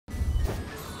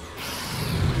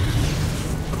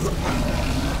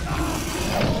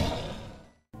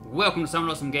Welcome to Some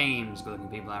Awesome Games. Good looking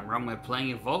people, I'm Ron. We're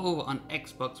playing Evolve on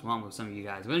Xbox One with some of you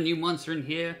guys. We've got a new monster in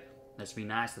here. Let's be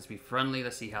nice, let's be friendly,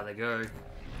 let's see how they go.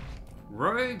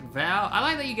 Rogue, Val. I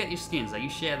like that you get your skins, like you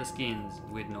share the skins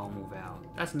with normal Val.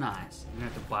 That's nice. You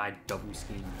don't have to buy double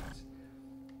skins.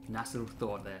 Nice little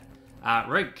thought there.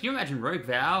 Rogue, can you imagine Rogue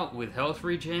Val with health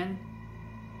regen?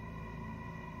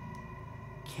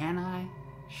 Can I?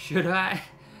 Should I?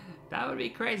 That would be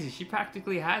crazy. She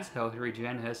practically has health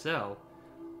regen herself.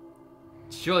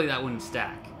 Surely that wouldn't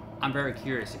stack. I'm very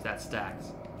curious if that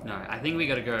stacks. No, I think we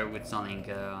gotta go with something,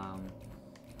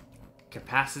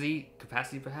 capacity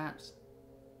perhaps?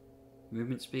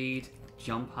 Movement speed,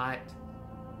 jump height,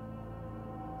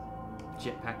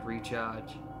 jetpack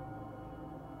recharge.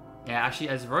 Yeah, actually,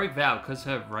 as Rogue Val, because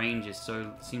her range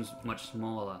seems much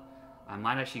smaller, I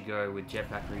might actually go with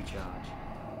jetpack recharge.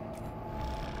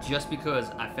 Just because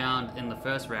I found in the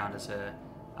first round as her,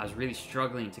 I was really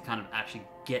struggling to kind of actually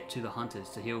get to the hunters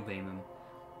to heal beam them.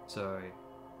 So,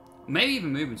 maybe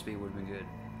even movement speed would have been good.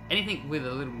 Anything with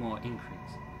a little more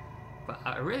increase. But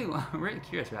I'm really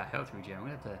curious about health regen.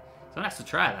 Someone has to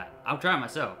try that. I'll try it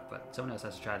myself, but someone else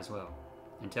has to try it as well.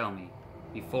 And tell me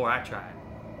before I try it.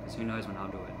 Because who knows when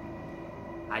I'll do it.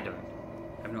 I don't.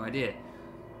 I have no idea.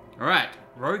 Alright,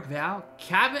 Rogue Val,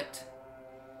 Cabot.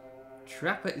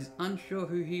 Trapper is unsure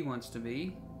who he wants to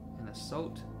be. And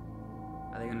Assault.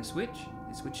 Are they going to switch?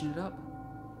 They're switching it up.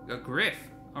 We got Griff.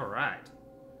 Alright.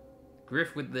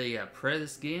 Griff with the Predator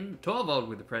skin. Torvald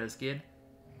with the Predator skin.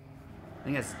 I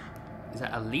think that's... Is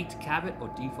that Elite Cabot or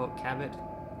Default Cabot?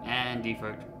 And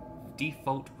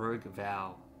Default Rogue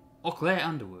Val. Or Claire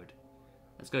Underwood.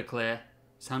 Let's go, Claire.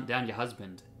 Let's hunt down your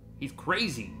husband. He's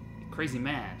crazy. He's crazy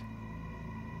mad.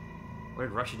 What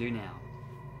did Russia do now?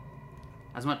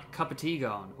 How's my cup of tea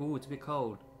going? Ooh, it's a bit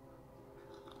cold.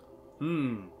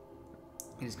 Mmm.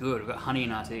 It's good. We've got honey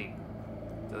in our tea.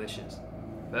 Delicious.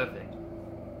 Perfect.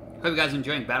 Hope you guys are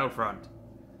enjoying Battlefront.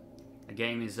 The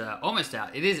game is almost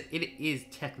out. It is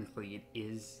technically,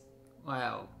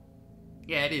 well,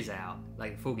 yeah, it is out.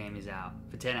 Like, the full game is out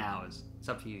for 10 hours. It's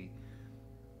up to you.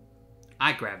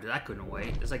 I grabbed it. I couldn't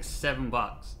wait. It's like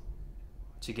 $7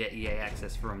 to get EA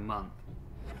access for a month.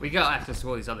 We got access to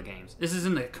all these other games. This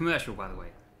isn't a commercial, by the way.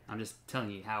 I'm just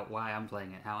telling you why I'm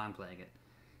playing it, how I'm playing it.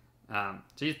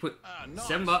 So you just put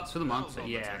 $7 for the month for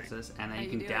EA access, and then you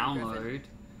can download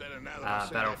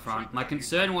Battlefront. My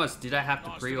concern was, did I have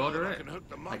to pre-order it?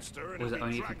 Like, was it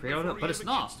only if you pre-order it? But it's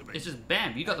not. It's just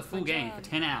bam, you got the full game for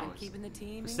 10 hours for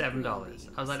 $7.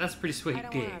 I was like, that's a pretty sweet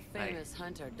gig. Like,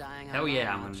 hell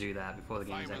yeah, I'm gonna do that before the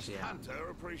game's actually out.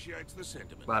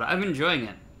 But I'm enjoying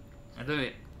it. I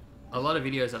do a lot of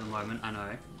videos at the moment, I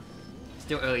know.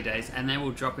 Still early days, and then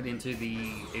we'll drop it into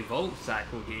the Evolve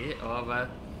cycle here of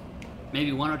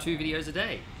maybe 1 or 2 videos a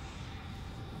day.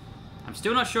 I'm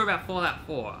still not sure about Fallout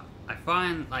 4. I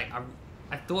find, like,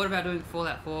 I thought about doing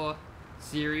Fallout 4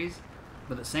 series,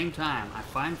 but at the same time, I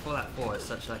find Fallout 4 is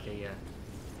such like a,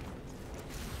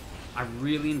 I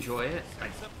really enjoy it.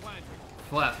 Like,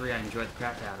 Fallout 3 I enjoyed the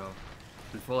crap out of,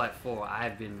 and Fallout 4 I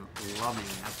have been loving.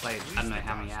 I've played I don't know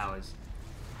how many hours,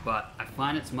 but I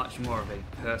find it's much more of a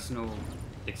personal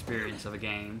experience of a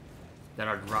game that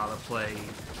I'd rather play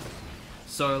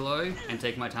solo and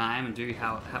take my time and do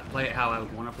play it how I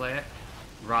would want to play it,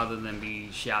 rather than be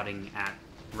shouting at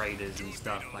raiders and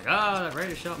stuff like, oh, that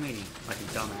raider shot me, like a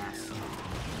dumbass.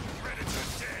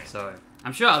 So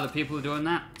I'm sure other people are doing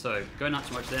that, so go nuts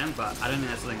and watch them, but I don't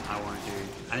think that's something I want to do.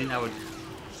 I think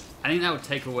that would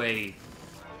take away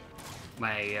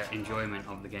my enjoyment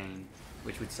of the game,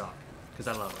 which would suck because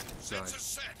I love it. So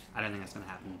I don't think that's gonna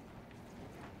happen.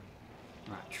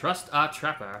 Alright, trust our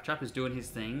trapper. Our trapper's doing his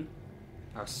thing.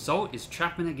 Our Assault is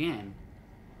trapping again.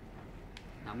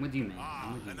 I'm with you, man.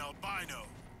 I'm with you.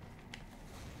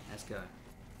 Let's go. I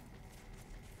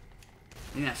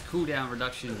think that's cooldown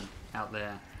reduction out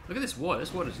there. Look at this water.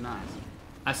 This water's nice.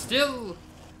 I still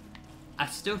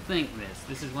think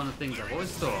this is one of the things I've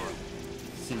always thought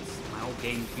since my old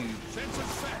GameCube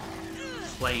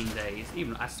playing days.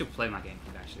 Even I still play my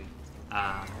GameCube actually.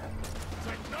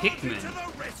 Pikmin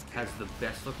has the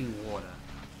best looking water.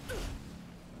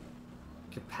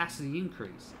 Capacity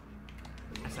increase.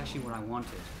 That's actually what I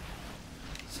wanted.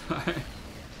 So,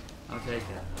 I'll take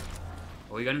it.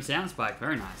 Oh, we got him Sound Spike.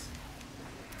 Very nice.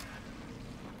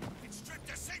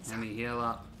 Let me heal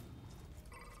up.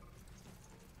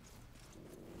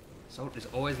 Assault is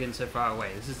always getting so far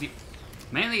away. This is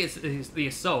mainly it's the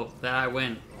Assault that I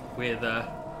went with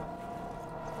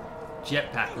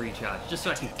jetpack recharge, just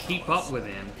so I can keep up with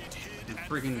him and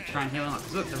freaking try and heal him up.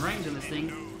 Because look, the range on this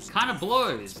thing kind of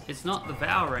blows. It's not the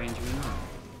Val range we know.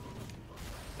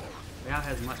 Val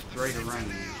has much greater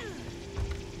range.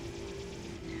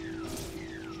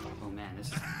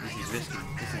 This is risky.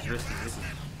 This is risky. This is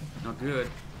not good.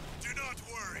 Do not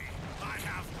worry. I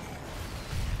have more.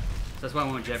 So that's why I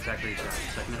want jetpack recharge,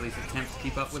 so I can at least attempt to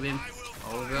keep up with him.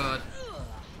 Oh god.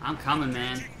 I'm coming,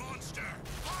 man. Monster.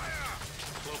 Fire!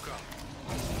 Cloak up.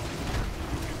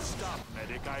 Stop,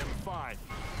 medic. I am fine.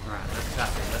 Alright, let's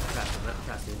pass it. Let's pass it. Let's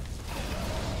pass it.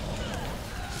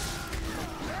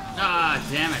 Ah,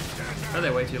 damn it. Oh,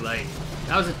 they're way too late.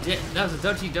 That was a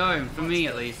dodgy dome, for me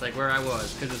at least, like where I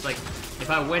was. Because it's like, if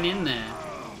I went in there,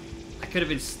 I could have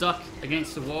been stuck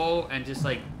against the wall and just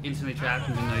like instantly trapped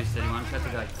and didn't notice anyone. So I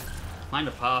had to like find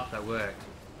a path that worked.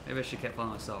 Maybe I should have kept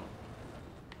following myself.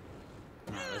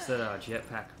 Alright, let's let our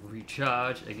jetpack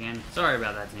recharge again. Sorry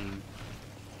about that, team.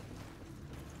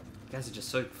 You guys are just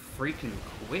so freaking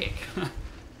quick.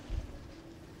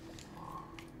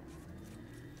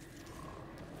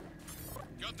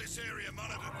 Got this area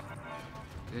monitored.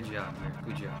 Good job, Rick.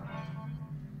 Good job.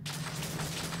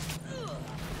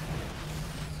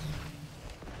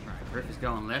 Alright, Griff is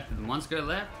going left. Did the ones go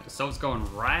left? Assault's going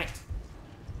right.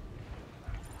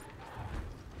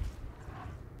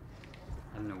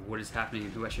 I don't know what is happening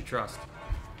and who I should trust.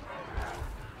 I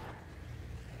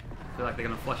feel like they're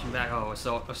gonna flush him back. Oh,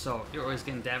 Assault, Assault. You're always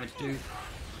getting damaged, dude.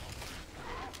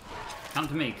 Come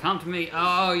to me, come to me.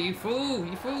 Oh, you fool!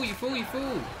 You fool, you fool, you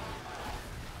fool!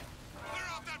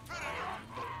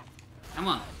 Come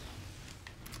on.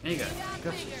 There you go.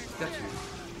 Got you. Got you.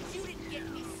 You didn't get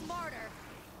me smarter.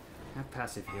 Have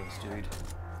passive heals, dude.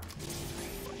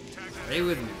 Stay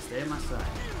with me. Stay at my side.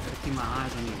 Gotta keep my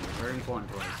eyes on you. Very important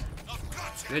to us.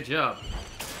 Good job.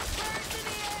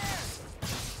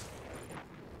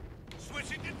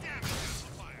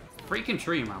 Freaking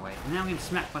tree in my way. And now I'm getting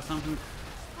smacked by something.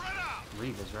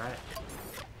 Reavers, right?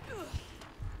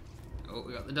 Oh,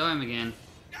 we got the dome again.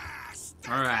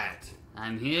 Alright.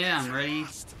 I'm here, I'm ready.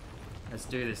 Let's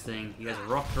do this thing. He has a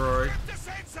rock throw.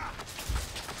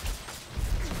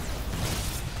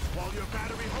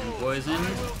 Poison.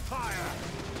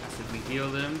 Passively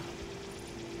heal them.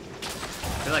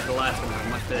 I feel like Goliath's gonna have a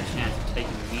much better chance of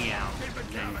taking me out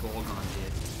than Gorgon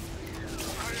did.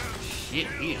 Shit,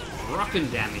 he is rocking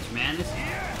damage, man. This is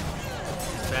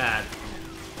bad.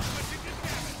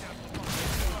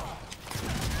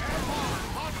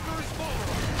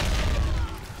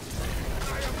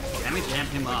 Let me jam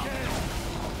him up.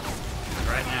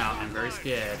 Right now, I'm very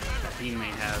scared that he may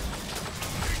have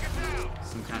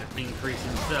some kind of increase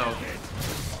himself.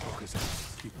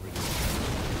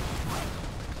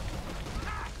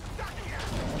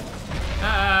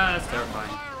 Ah, that's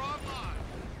terrifying.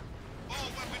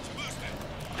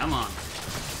 Come on.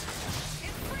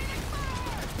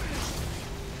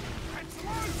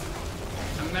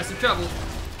 I'm in massive trouble.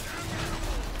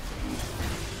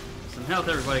 Some health,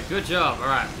 everybody. Good job.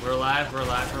 Alright, we're alive, we're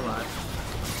alive, we're alive.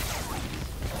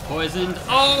 Poisoned.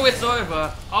 Oh, it's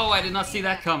over. Oh, I did not see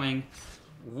that coming.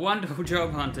 Wonderful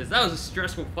job, Hunters. That was a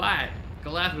stressful fight.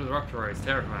 Goliath with rock throw is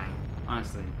terrifying,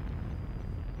 honestly.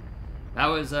 That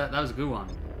was a good one.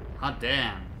 Hot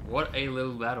damn. What a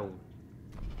little battle.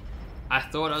 I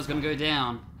thought I was gonna go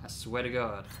down. I swear to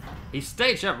God. He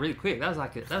staged up really quick. That was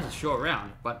like that was a short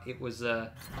round, but it was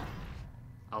a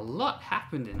lot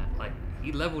happened in it. Like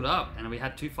he leveled up, and we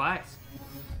had 2 fights.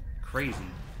 Crazy.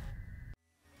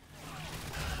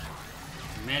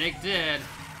 Medic dead.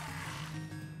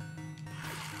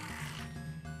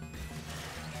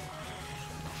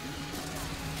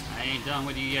 I ain't done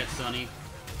with you yet, Sonny.